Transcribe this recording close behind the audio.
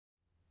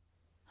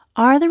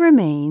Are the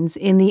remains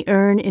in the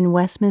urn in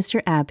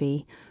Westminster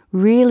Abbey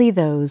really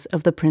those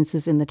of the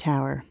princes in the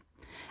Tower?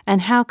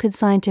 And how could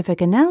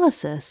scientific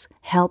analysis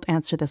help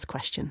answer this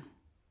question?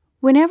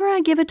 Whenever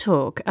I give a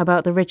talk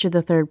about the Richard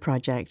III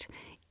project,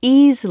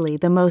 easily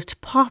the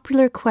most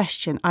popular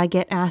question I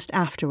get asked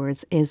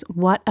afterwards is,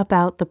 what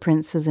about the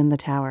princes in the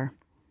Tower?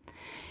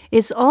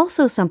 It's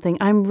also something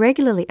I'm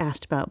regularly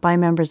asked about by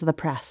members of the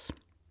press.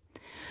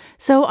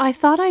 So I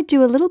thought I'd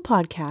do a little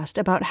podcast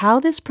about how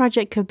this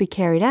project could be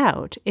carried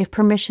out if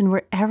permission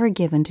were ever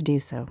given to do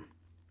so.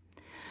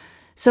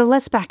 So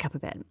let's back up a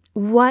bit.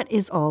 What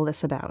is all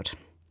this about?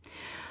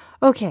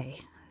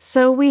 Okay,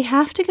 so we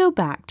have to go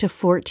back to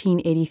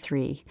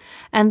 1483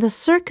 and the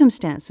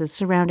circumstances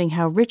surrounding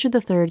how Richard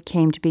III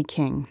came to be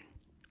king.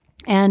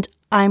 And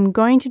I'm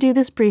going to do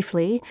this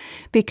briefly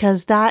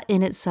because that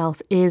in itself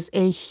is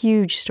a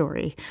huge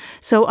story.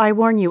 So I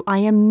warn you, I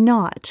am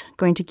not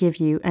going to give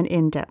you an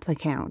in-depth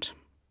account.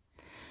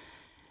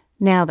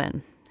 Now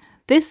then,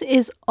 this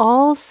is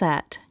all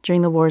set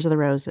during the Wars of the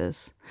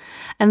Roses.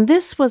 And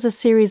this was a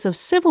series of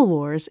civil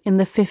wars in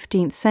the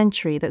 15th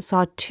century that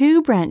saw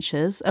two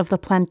branches of the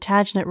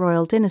Plantagenet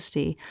royal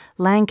dynasty,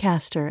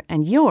 Lancaster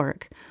and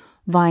York,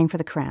 vying for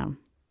the crown.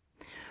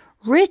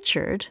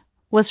 Richard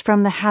was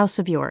from the House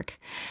of York,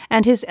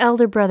 and his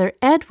elder brother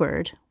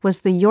Edward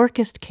was the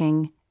Yorkist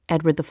king,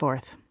 Edward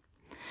IV.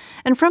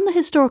 And from the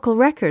historical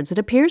records, it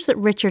appears that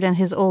Richard and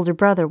his older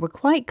brother were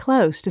quite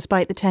close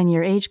despite the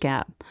 10-year age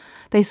gap.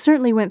 They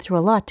certainly went through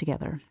a lot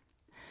together.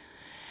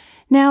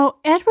 Now,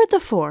 Edward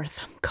IV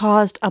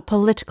caused a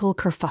political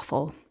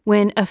kerfuffle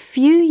when a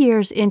few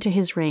years into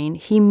his reign,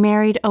 he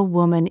married a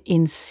woman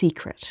in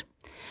secret.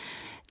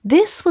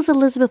 This was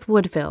Elizabeth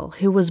Woodville,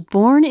 who was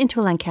born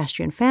into a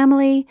Lancastrian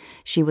family.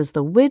 She was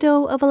the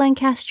widow of a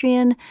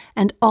Lancastrian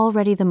and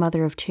already the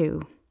mother of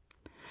two.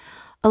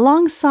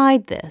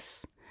 Alongside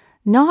this,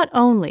 not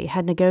only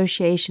had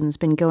negotiations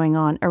been going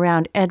on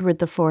around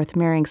Edward IV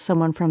marrying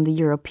someone from the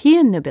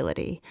European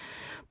nobility,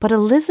 but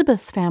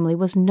Elizabeth's family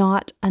was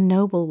not a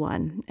noble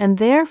one, and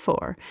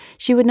therefore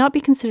she would not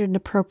be considered an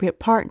appropriate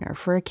partner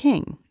for a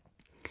king.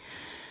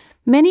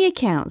 Many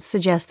accounts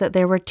suggest that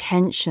there were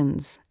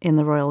tensions in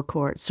the royal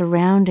court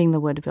surrounding the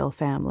Woodville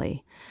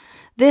family.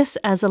 This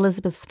as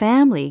Elizabeth's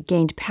family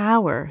gained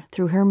power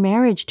through her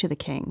marriage to the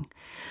king,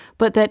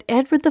 but that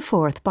Edward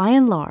IV, by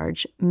and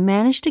large,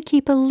 managed to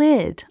keep a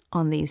lid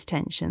on these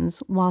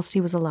tensions whilst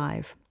he was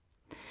alive.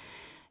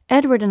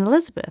 Edward and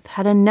Elizabeth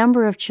had a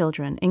number of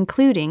children,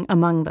 including,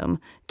 among them,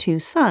 two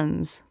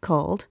sons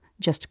called,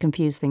 just to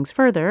confuse things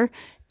further,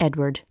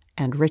 Edward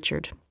and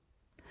Richard.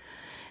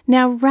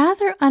 Now,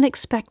 rather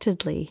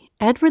unexpectedly,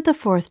 Edward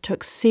IV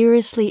took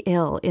seriously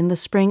ill in the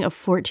spring of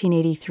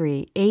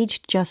 1483,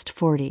 aged just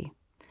 40.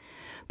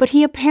 But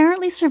he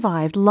apparently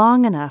survived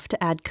long enough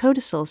to add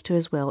codicils to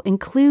his will,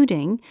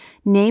 including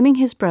naming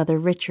his brother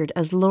Richard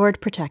as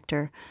Lord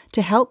Protector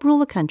to help rule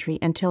the country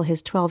until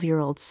his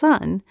 12-year-old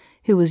son,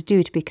 who was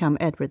due to become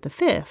Edward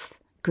V,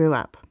 grew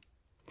up.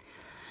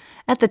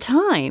 At the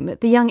time,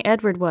 the young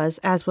Edward was,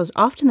 as was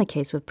often the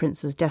case with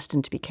princes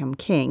destined to become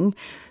king,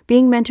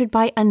 being mentored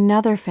by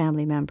another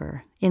family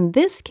member, in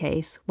this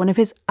case, one of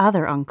his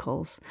other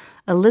uncles,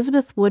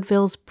 Elizabeth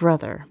Woodville's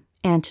brother,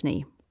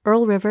 Anthony,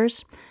 Earl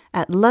Rivers,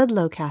 at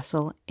Ludlow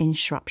Castle in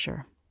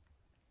Shropshire.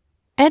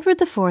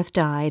 Edward IV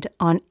died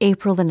on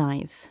April the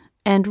 9th,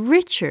 and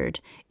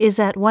Richard is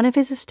at one of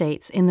his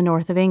estates in the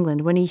north of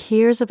England when he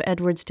hears of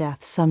Edward's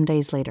death some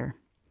days later.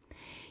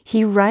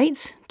 He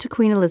writes to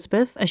Queen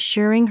Elizabeth,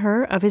 assuring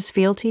her of his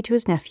fealty to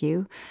his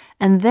nephew,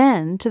 and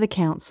then to the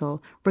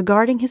council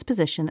regarding his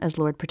position as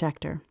Lord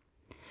Protector.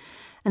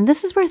 And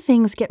this is where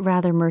things get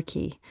rather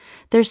murky.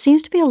 There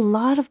seems to be a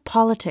lot of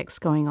politics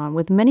going on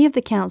with many of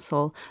the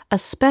council,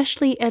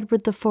 especially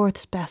Edward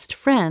IV's best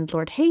friend,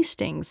 Lord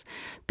Hastings,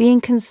 being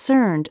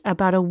concerned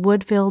about a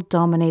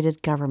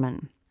Woodville-dominated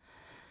government.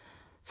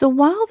 So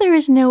while there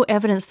is no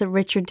evidence that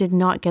Richard did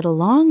not get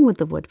along with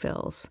the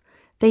Woodvilles,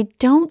 they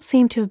don't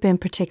seem to have been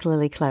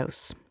particularly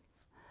close.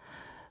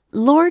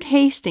 Lord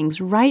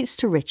Hastings writes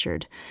to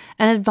Richard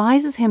and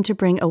advises him to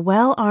bring a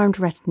well-armed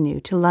retinue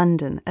to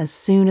London as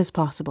soon as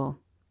possible.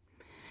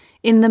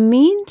 In the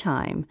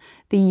meantime,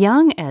 the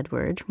young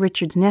Edward,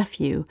 Richard's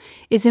nephew,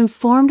 is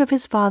informed of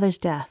his father's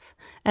death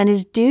and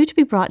is due to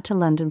be brought to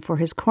London for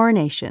his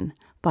coronation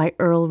by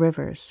Earl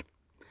Rivers.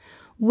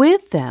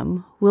 With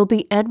them will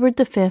be Edward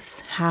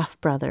V's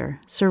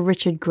half-brother, Sir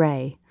Richard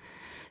Grey,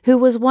 who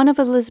was one of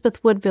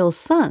Elizabeth Woodville's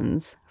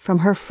sons from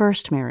her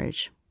first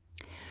marriage.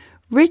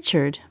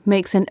 Richard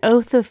makes an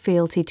oath of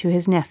fealty to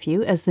his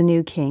nephew as the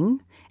new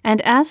king,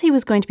 and as he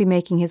was going to be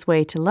making his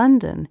way to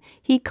London,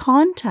 he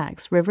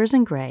contacts Rivers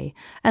and Grey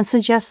and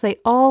suggests they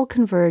all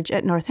converge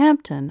at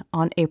Northampton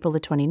on April the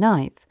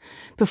 29th,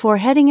 before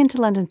heading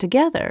into London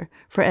together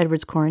for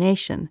Edward's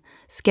coronation,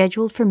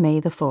 scheduled for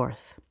May the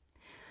 4th.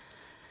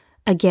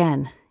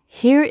 Again,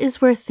 here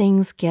is where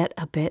things get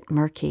a bit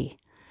murky.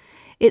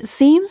 It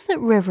seems that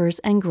Rivers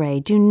and Grey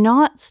do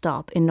not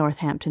stop in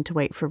Northampton to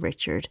wait for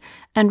Richard,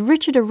 and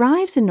Richard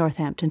arrives in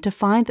Northampton to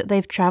find that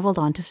they've travelled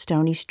on to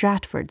Stony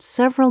Stratford,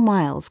 several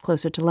miles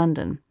closer to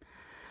London.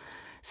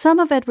 Some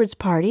of Edward's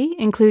party,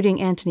 including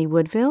Anthony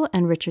Woodville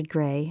and Richard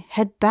Grey,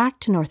 head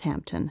back to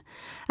Northampton,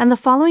 and the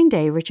following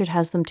day Richard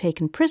has them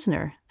taken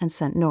prisoner and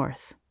sent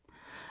north.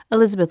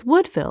 Elizabeth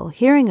Woodville,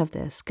 hearing of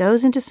this,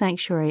 goes into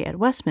sanctuary at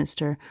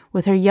Westminster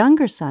with her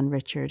younger son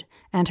Richard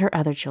and her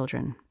other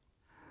children.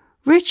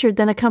 Richard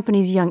then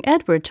accompanies young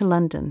Edward to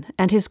London,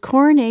 and his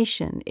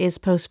coronation is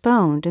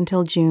postponed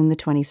until June the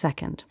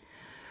 22nd.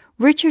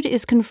 Richard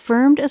is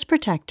confirmed as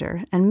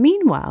protector, and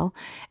meanwhile,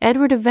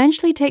 Edward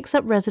eventually takes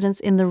up residence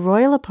in the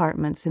royal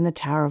apartments in the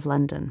Tower of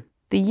London,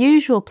 the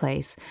usual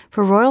place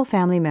for royal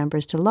family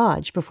members to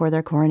lodge before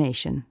their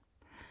coronation.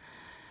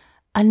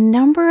 A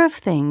number of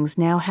things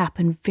now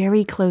happen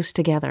very close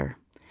together.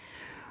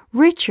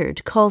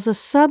 Richard calls a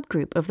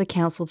subgroup of the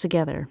council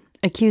together,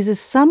 accuses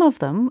some of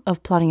them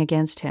of plotting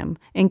against him,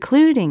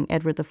 including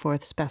Edward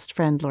IV's best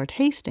friend Lord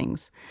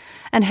Hastings,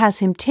 and has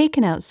him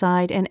taken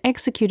outside and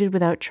executed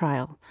without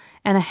trial,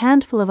 and a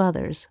handful of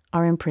others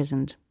are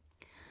imprisoned.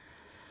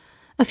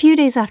 A few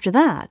days after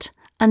that,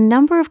 a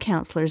number of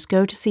councillors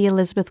go to see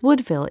Elizabeth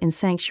Woodville in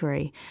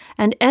sanctuary,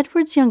 and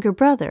Edward's younger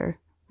brother,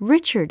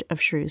 Richard of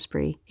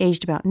Shrewsbury,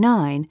 aged about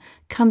 9,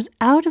 comes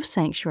out of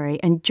sanctuary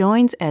and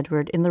joins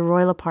Edward in the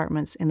royal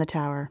apartments in the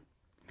Tower.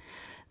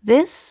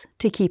 This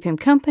to keep him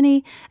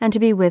company and to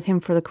be with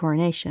him for the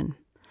coronation.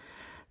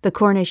 The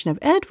coronation of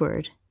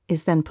Edward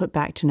is then put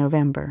back to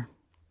November.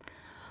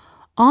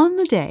 On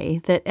the day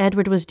that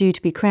Edward was due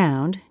to be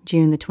crowned,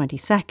 June the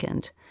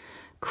 22nd,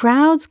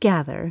 crowds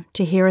gather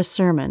to hear a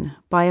sermon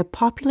by a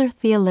popular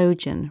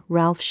theologian,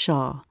 Ralph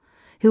Shaw,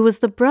 who was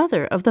the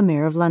brother of the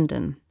Mayor of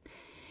London.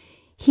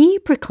 He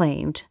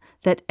proclaimed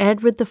that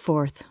Edward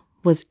IV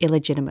was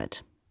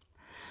illegitimate.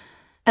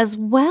 As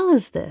well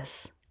as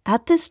this,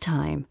 at this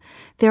time,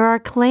 there are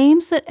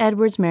claims that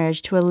Edward's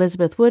marriage to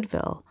Elizabeth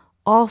Woodville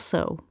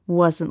also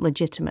wasn't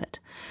legitimate,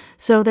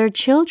 so their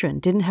children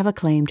didn't have a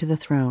claim to the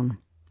throne.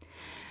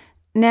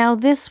 Now,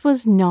 this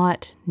was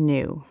not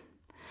new.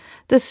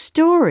 The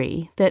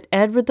story that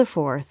Edward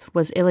IV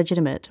was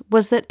illegitimate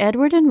was that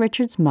Edward and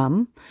Richard's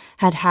mum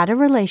had had a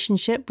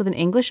relationship with an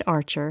English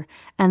archer,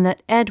 and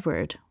that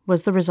Edward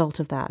was the result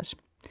of that.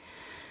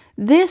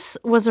 This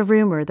was a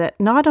rumor that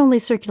not only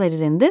circulated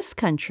in this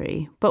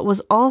country, but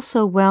was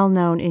also well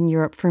known in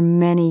Europe for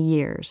many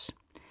years.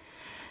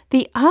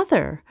 The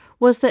other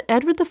was that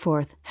Edward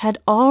IV had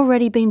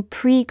already been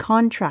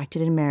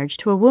pre-contracted in marriage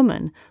to a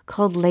woman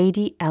called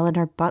Lady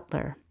Eleanor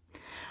Butler.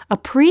 A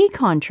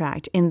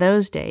pre-contract in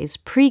those days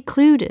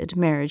precluded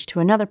marriage to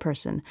another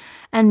person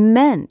and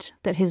meant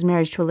that his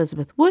marriage to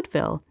Elizabeth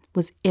Woodville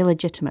was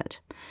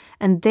illegitimate,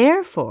 and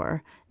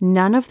therefore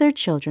none of their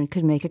children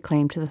could make a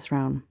claim to the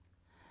throne.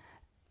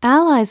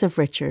 Allies of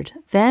Richard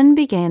then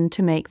began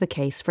to make the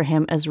case for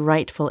him as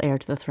rightful heir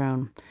to the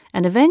throne,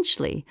 and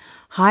eventually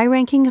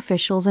high-ranking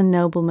officials and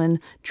noblemen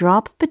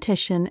drop a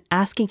petition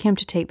asking him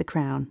to take the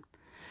crown.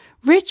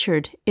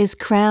 Richard is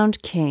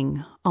crowned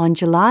king on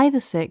July the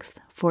 6th,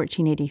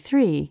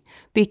 1483,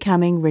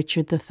 becoming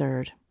Richard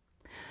III.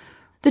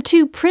 The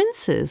two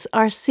princes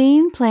are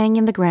seen playing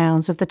in the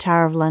grounds of the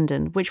Tower of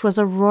London, which was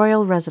a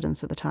royal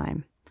residence at the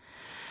time.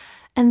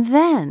 And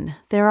then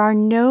there are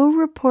no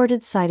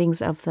reported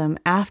sightings of them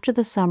after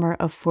the summer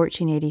of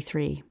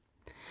 1483.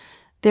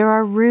 There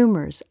are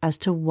rumors as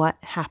to what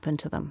happened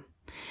to them,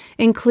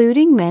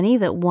 including many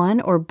that one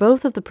or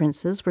both of the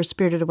princes were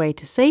spirited away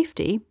to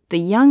safety, the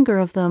younger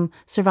of them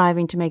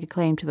surviving to make a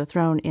claim to the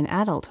throne in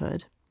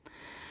adulthood.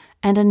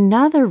 And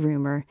another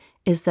rumor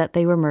is that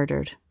they were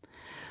murdered,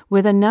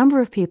 with a number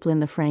of people in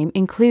the frame,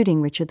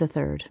 including Richard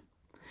III.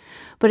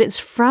 But it's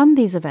from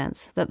these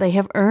events that they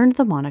have earned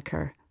the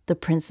moniker the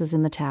Princes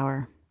in the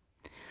Tower.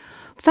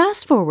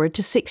 Fast forward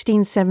to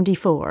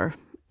 1674,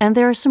 and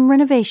there are some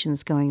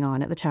renovations going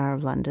on at the Tower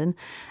of London,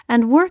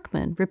 and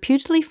workmen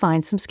reputedly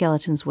find some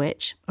skeletons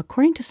which,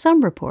 according to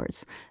some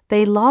reports,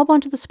 they lob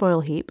onto the spoil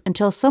heap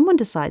until someone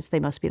decides they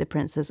must be the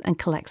princes and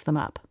collects them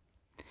up.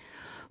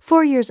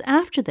 4 years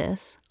after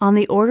this, on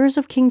the orders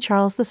of King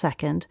Charles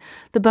II,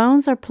 the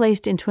bones are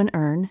placed into an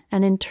urn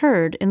and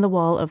interred in the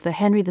wall of the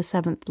Henry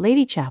VII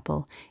Lady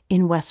Chapel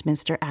in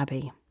Westminster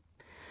Abbey.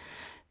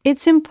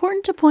 It's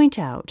important to point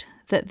out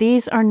that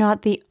these are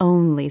not the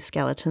only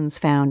skeletons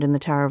found in the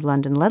Tower of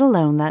London, let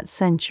alone that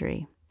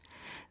century.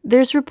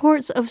 There's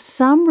reports of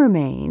some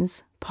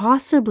remains,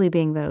 possibly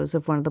being those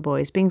of one of the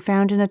boys, being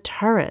found in a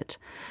turret,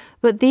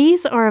 but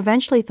these are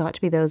eventually thought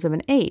to be those of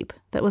an ape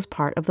that was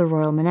part of the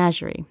royal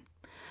menagerie.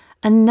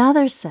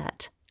 Another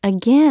set,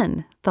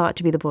 again thought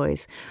to be the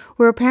boys,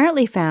 were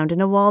apparently found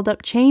in a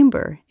walled-up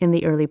chamber in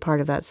the early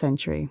part of that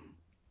century.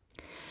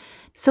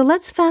 So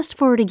let's fast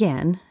forward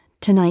again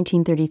to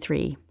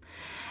 1933,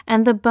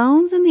 and the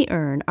bones in the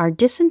urn are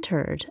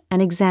disinterred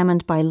and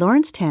examined by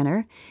Lawrence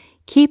Tanner,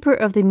 keeper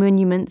of the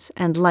monuments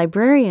and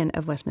librarian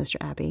of Westminster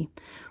Abbey,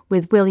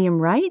 with William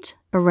Wright,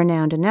 a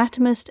renowned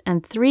anatomist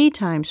and 3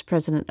 times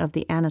president of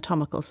the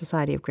Anatomical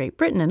Society of Great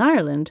Britain and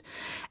Ireland,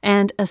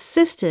 and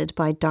assisted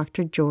by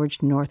Dr. George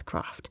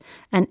Northcroft,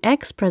 an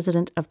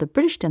ex-president of the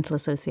British Dental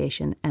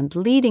Association and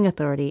leading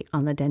authority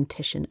on the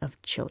dentition of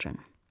children.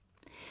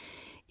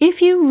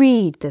 If you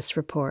read this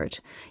report,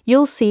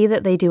 you'll see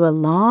that they do a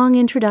long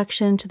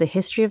introduction to the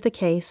history of the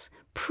case,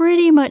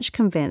 pretty much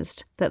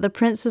convinced that the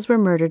princes were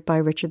murdered by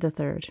Richard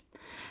III,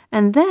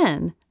 and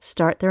then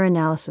start their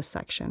analysis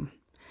section.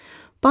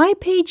 By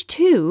page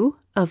 2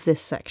 of this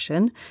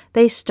section,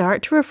 they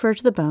start to refer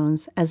to the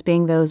bones as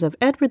being those of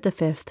Edward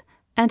V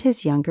and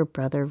his younger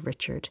brother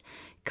Richard,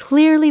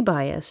 clearly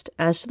biased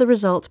as to the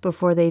results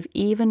before they've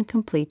even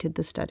completed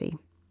the study.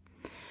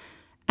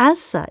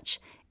 As such,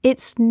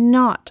 it's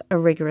not a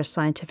rigorous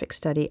scientific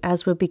study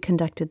as would be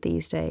conducted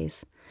these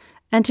days.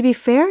 And to be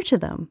fair to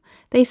them,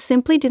 they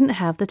simply didn't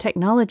have the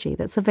technology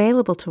that's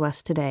available to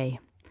us today.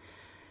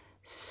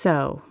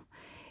 So,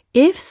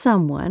 if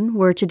someone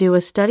were to do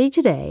a study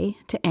today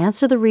to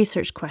answer the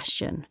research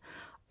question,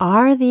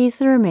 are these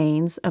the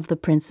remains of the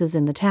princes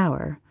in the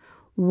tower?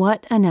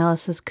 What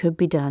analysis could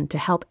be done to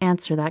help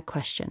answer that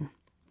question?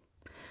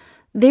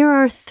 There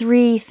are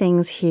 3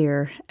 things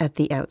here at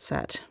the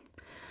outset.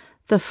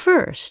 The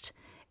first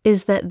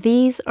is that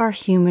these are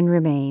human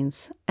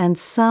remains, and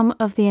some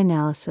of the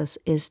analysis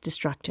is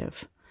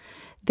destructive.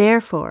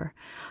 Therefore,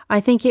 I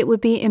think it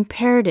would be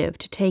imperative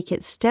to take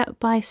it step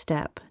by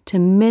step to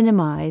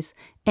minimize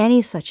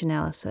any such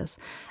analysis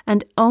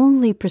and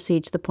only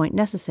proceed to the point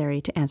necessary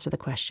to answer the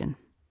question.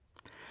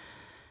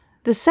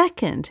 The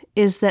second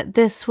is that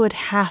this would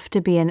have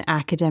to be an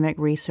academic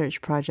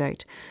research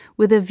project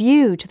with a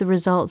view to the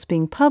results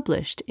being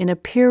published in a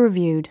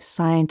peer-reviewed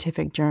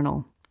scientific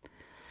journal.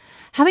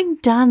 Having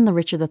done the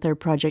Richard III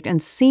project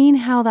and seen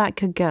how that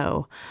could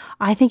go,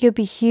 I think it would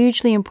be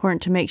hugely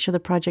important to make sure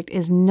the project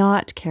is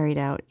not carried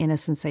out in a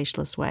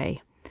sensationalist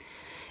way.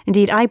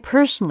 Indeed, I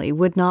personally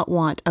would not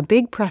want a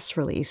big press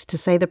release to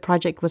say the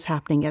project was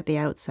happening at the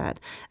outset,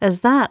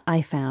 as that,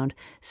 I found,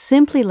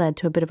 simply led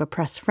to a bit of a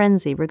press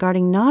frenzy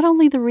regarding not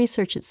only the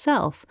research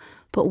itself,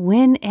 but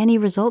when any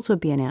results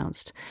would be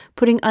announced,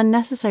 putting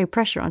unnecessary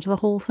pressure onto the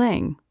whole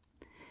thing.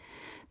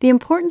 The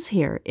importance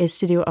here is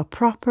to do a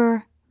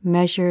proper,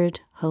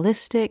 measured,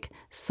 holistic,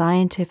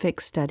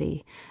 scientific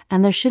study,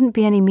 and there shouldn't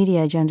be any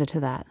media agenda to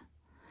that.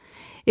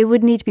 It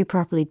would need to be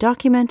properly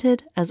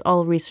documented, as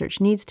all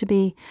research needs to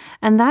be,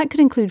 and that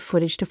could include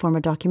footage to form a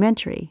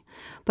documentary.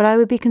 But I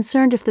would be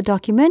concerned if the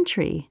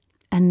documentary,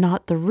 and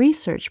not the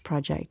research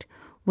project,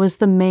 was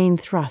the main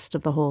thrust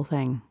of the whole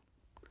thing.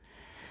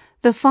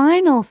 The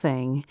final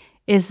thing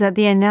is that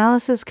the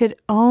analysis could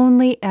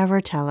only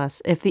ever tell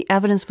us if the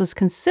evidence was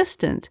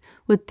consistent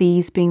with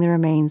these being the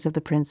remains of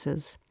the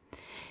princes.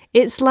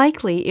 It's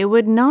likely it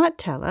would not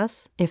tell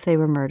us if they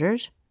were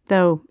murdered,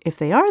 though if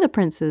they are the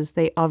princes,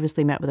 they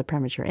obviously met with a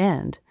premature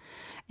end.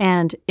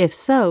 And if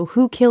so,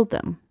 who killed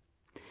them?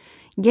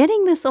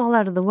 Getting this all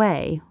out of the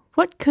way,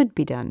 what could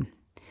be done?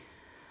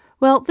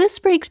 Well, this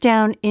breaks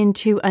down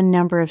into a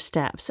number of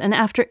steps, and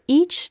after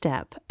each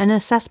step, an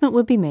assessment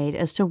would be made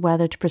as to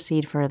whether to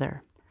proceed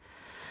further.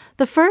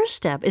 The first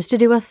step is to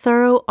do a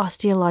thorough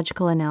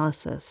osteological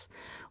analysis.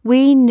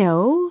 We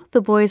know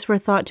the boys were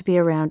thought to be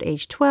around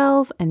age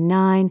 12 and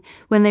 9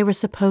 when they were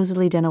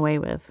supposedly done away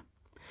with.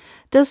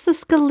 Does the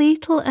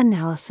skeletal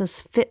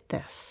analysis fit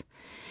this?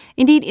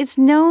 Indeed, it's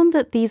known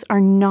that these are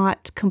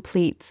not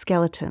complete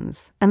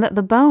skeletons and that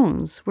the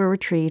bones were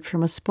retrieved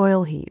from a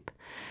spoil heap.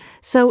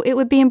 So it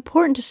would be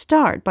important to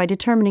start by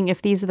determining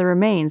if these are the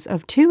remains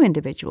of 2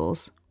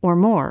 individuals or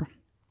more.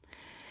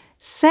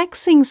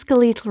 Sexing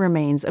skeletal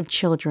remains of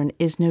children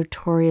is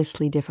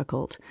notoriously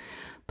difficult,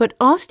 but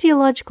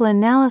osteological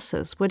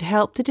analysis would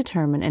help to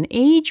determine an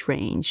age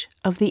range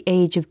of the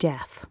age of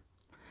death.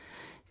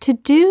 To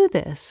do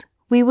this,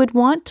 we would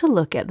want to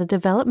look at the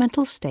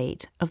developmental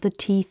state of the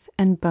teeth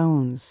and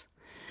bones.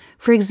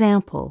 For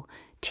example,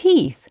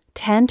 teeth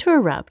tend to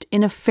erupt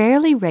in a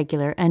fairly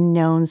regular and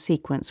known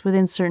sequence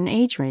within certain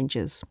age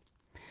ranges.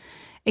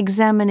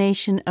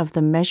 Examination of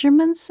the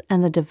measurements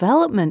and the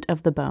development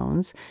of the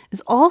bones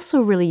is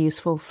also really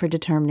useful for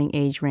determining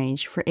age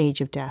range for age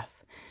of death.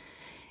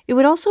 It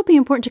would also be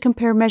important to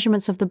compare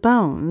measurements of the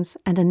bones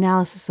and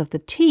analysis of the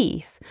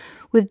teeth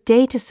with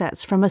data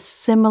sets from a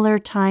similar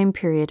time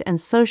period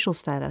and social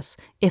status,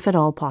 if at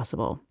all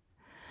possible.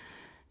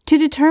 To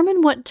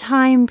determine what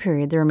time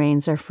period the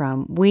remains are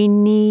from, we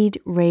need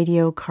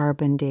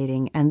radiocarbon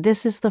dating, and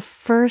this is the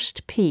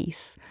first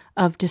piece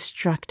of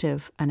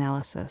destructive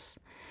analysis.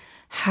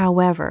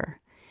 However,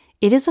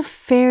 it is a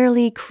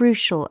fairly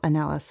crucial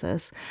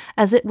analysis,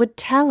 as it would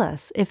tell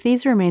us if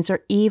these remains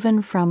are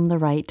even from the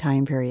right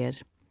time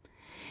period.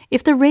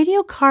 If the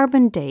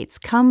radiocarbon dates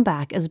come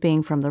back as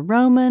being from the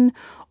Roman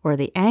or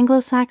the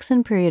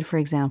Anglo-Saxon period, for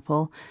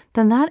example,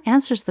 then that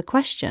answers the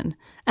question,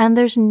 and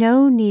there's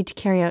no need to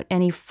carry out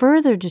any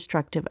further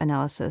destructive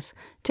analysis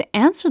to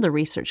answer the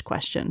research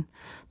question.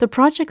 The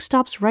project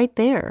stops right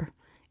there.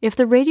 If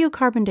the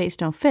radiocarbon dates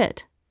don't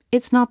fit,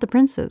 it's not the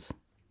princes.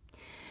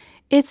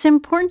 It's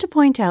important to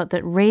point out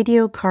that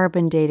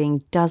radiocarbon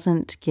dating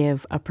doesn't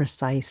give a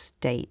precise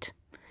date.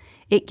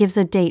 It gives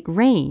a date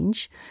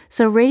range,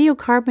 so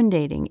radiocarbon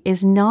dating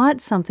is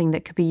not something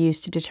that could be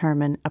used to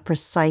determine a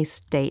precise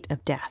date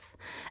of death,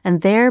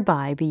 and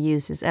thereby be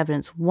used as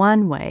evidence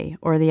one way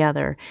or the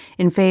other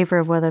in favor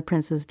of whether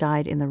princes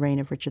died in the reign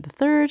of Richard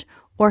III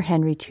or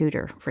Henry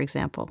Tudor, for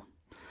example.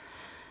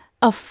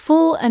 A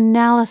full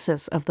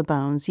analysis of the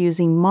bones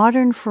using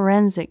modern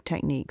forensic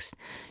techniques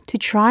to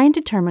try and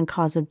determine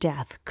cause of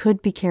death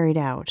could be carried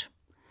out.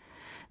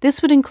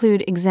 This would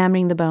include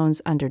examining the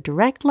bones under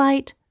direct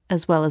light,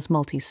 as well as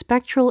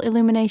multispectral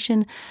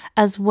illumination,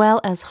 as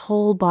well as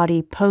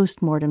whole-body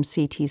post-mortem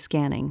CT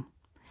scanning.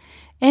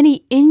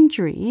 Any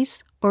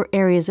injuries or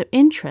areas of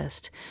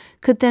interest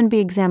could then be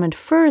examined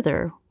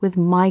further with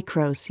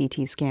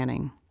micro-CT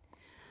scanning.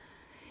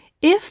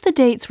 If the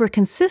dates were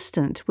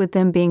consistent with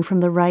them being from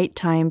the right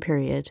time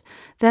period,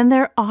 then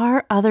there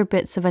are other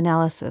bits of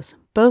analysis,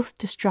 both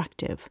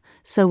destructive,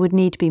 so would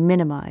need to be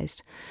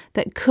minimized,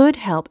 that could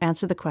help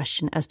answer the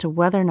question as to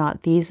whether or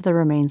not these are the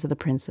remains of the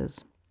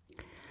princes.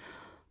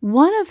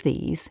 One of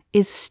these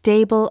is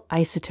stable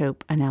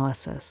isotope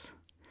analysis.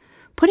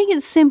 Putting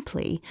it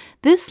simply,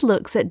 this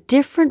looks at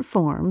different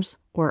forms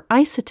or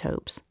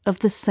isotopes of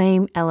the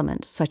same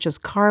element, such as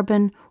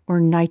carbon or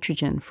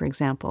nitrogen, for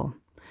example.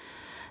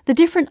 The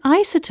different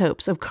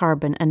isotopes of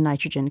carbon and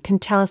nitrogen can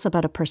tell us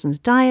about a person's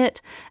diet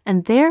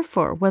and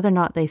therefore whether or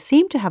not they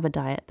seem to have a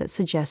diet that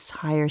suggests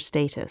higher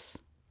status.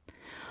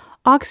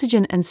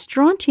 Oxygen and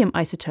strontium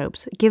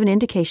isotopes give an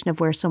indication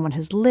of where someone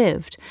has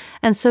lived,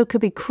 and so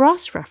could be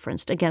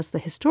cross-referenced against the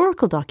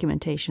historical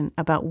documentation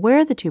about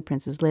where the two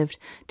princes lived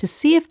to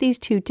see if these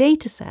two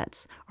data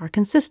sets are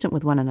consistent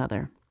with one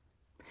another.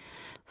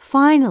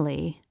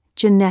 Finally,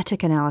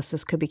 genetic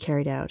analysis could be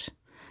carried out.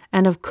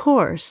 And of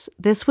course,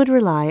 this would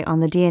rely on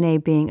the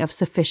DNA being of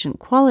sufficient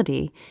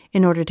quality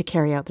in order to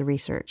carry out the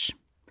research.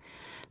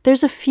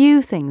 There's a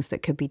few things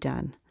that could be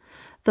done.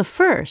 The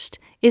first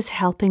is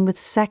helping with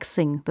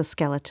sexing the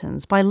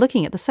skeletons by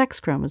looking at the sex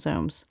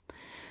chromosomes.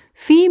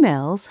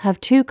 Females have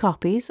 2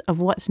 copies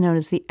of what's known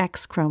as the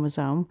X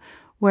chromosome,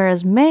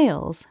 whereas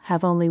males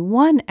have only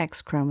 1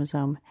 X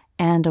chromosome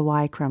and a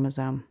Y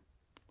chromosome.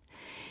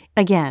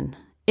 Again,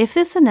 if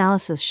this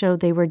analysis showed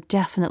they were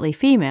definitely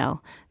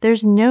female,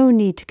 there's no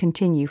need to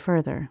continue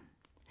further.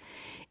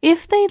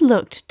 If they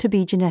looked to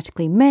be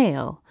genetically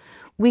male,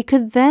 we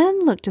could then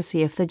look to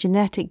see if the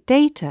genetic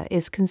data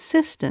is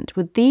consistent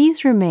with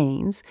these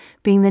remains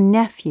being the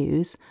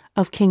nephews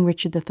of King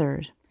Richard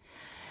III.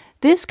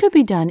 This could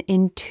be done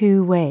in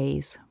 2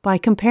 ways, by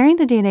comparing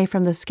the DNA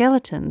from the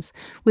skeletons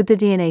with the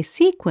DNA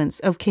sequence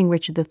of King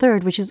Richard III,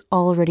 which is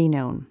already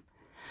known.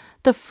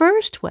 The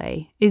first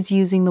way is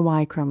using the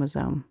Y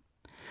chromosome.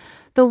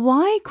 The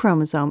Y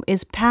chromosome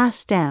is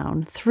passed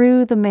down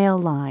through the male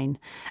line,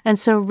 and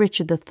so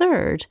Richard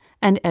III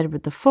and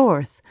Edward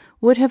IV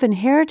would have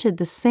inherited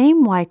the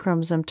same Y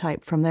chromosome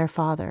type from their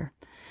father,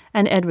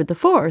 and Edward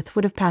IV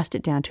would have passed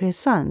it down to his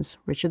sons,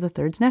 Richard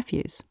III's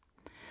nephews.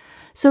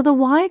 So the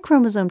Y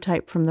chromosome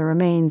type from the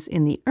remains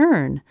in the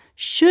urn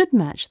should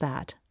match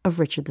that of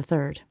Richard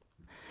III.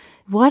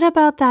 What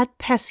about that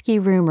pesky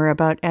rumor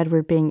about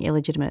Edward being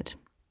illegitimate?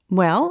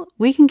 Well,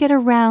 we can get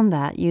around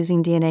that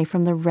using DNA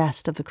from the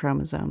rest of the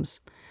chromosomes.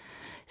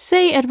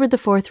 Say Edward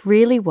IV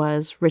really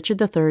was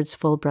Richard III's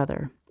full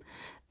brother.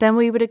 Then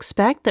we would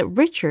expect that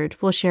Richard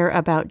will share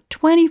about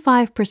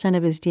 25%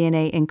 of his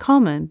DNA in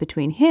common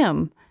between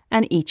him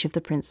and each of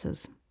the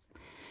princes.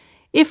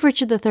 If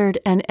Richard III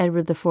and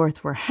Edward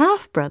IV were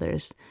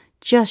half-brothers,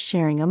 just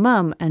sharing a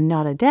mum and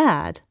not a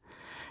dad,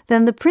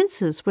 then the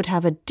princes would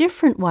have a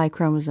different Y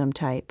chromosome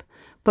type,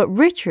 but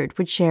Richard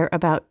would share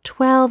about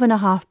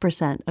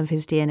 12.5% of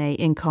his DNA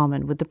in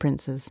common with the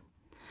princes.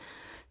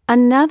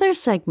 Another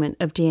segment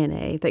of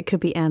DNA that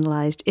could be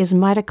analyzed is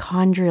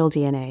mitochondrial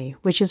DNA,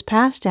 which is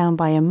passed down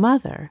by a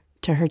mother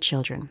to her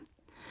children.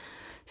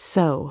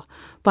 So,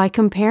 by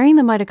comparing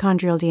the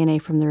mitochondrial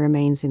DNA from the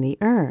remains in the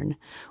urn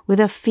with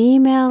a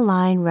female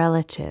line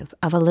relative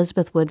of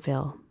Elizabeth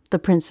Woodville, the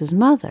prince's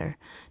mother,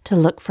 to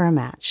look for a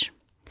match.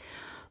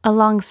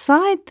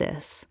 Alongside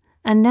this,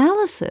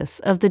 analysis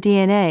of the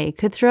DNA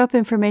could throw up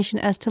information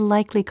as to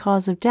likely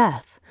cause of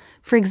death.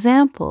 For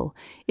example,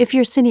 if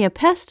Yersinia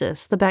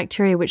pestis, the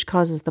bacteria which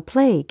causes the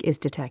plague, is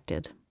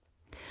detected.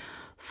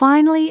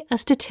 Finally, a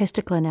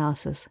statistical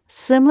analysis,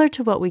 similar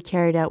to what we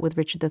carried out with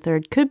Richard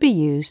III, could be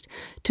used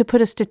to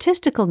put a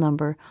statistical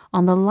number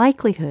on the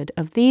likelihood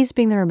of these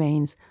being the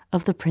remains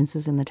of the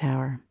princes in the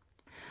tower.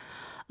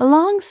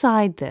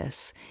 Alongside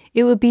this,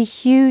 it would be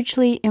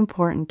hugely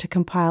important to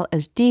compile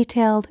as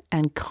detailed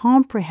and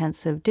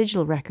comprehensive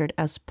digital record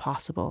as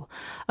possible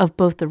of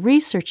both the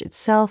research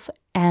itself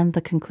and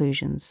the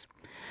conclusions.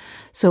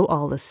 So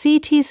all the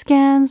CT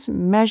scans,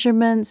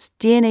 measurements,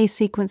 DNA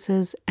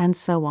sequences, and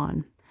so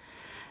on.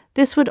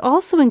 This would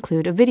also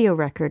include a video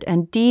record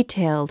and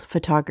detailed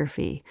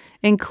photography,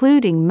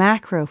 including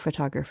macro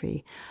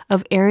photography,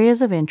 of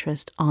areas of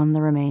interest on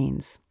the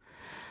remains.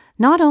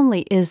 Not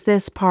only is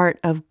this part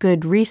of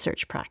good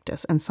research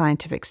practice and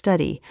scientific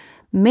study,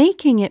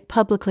 Making it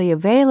publicly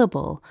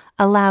available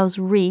allows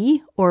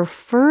or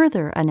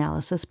further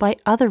analysis by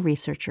other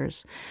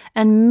researchers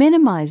and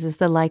minimizes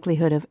the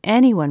likelihood of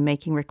anyone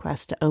making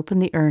requests to open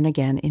the urn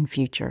again in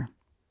future.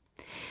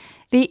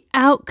 The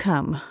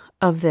outcome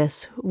of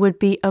this would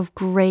be of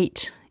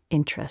great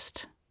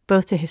interest,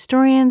 both to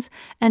historians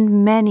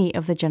and many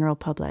of the general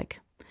public.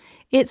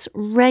 It's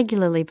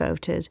regularly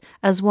voted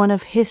as one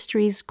of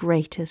history's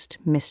greatest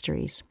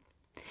mysteries.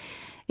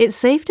 It's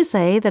safe to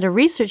say that a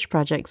research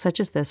project such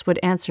as this would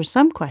answer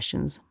some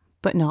questions,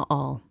 but not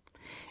all.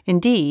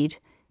 Indeed,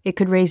 it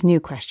could raise new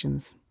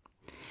questions.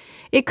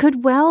 It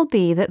could well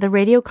be that the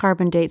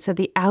radiocarbon dates at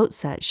the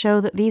outset show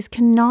that these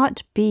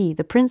cannot be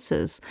the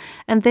princes,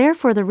 and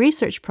therefore the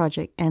research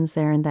project ends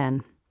there and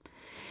then.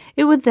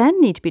 It would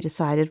then need to be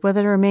decided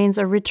whether the remains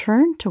are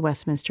returned to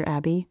Westminster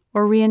Abbey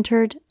or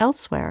reinterred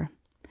elsewhere.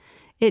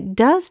 It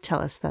does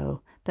tell us,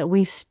 though, that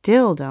we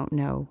still don't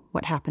know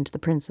what happened to the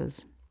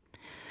princes.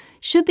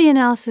 Should the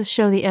analysis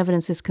show the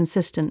evidence is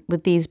consistent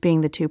with these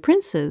being the two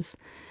princes,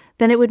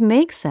 then it would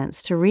make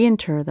sense to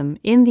reinter them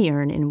in the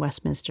urn in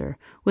Westminster,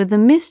 with the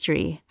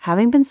mystery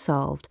having been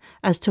solved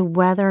as to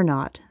whether or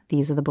not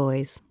these are the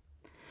boys.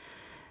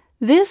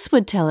 This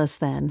would tell us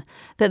then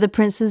that the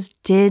princes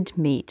did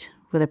meet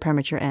with a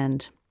premature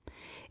end.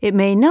 It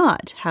may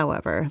not,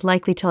 however,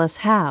 likely tell us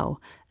how,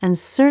 and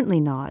certainly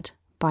not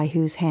by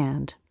whose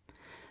hand.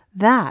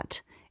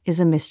 That is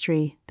a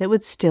mystery that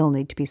would still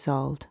need to be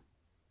solved.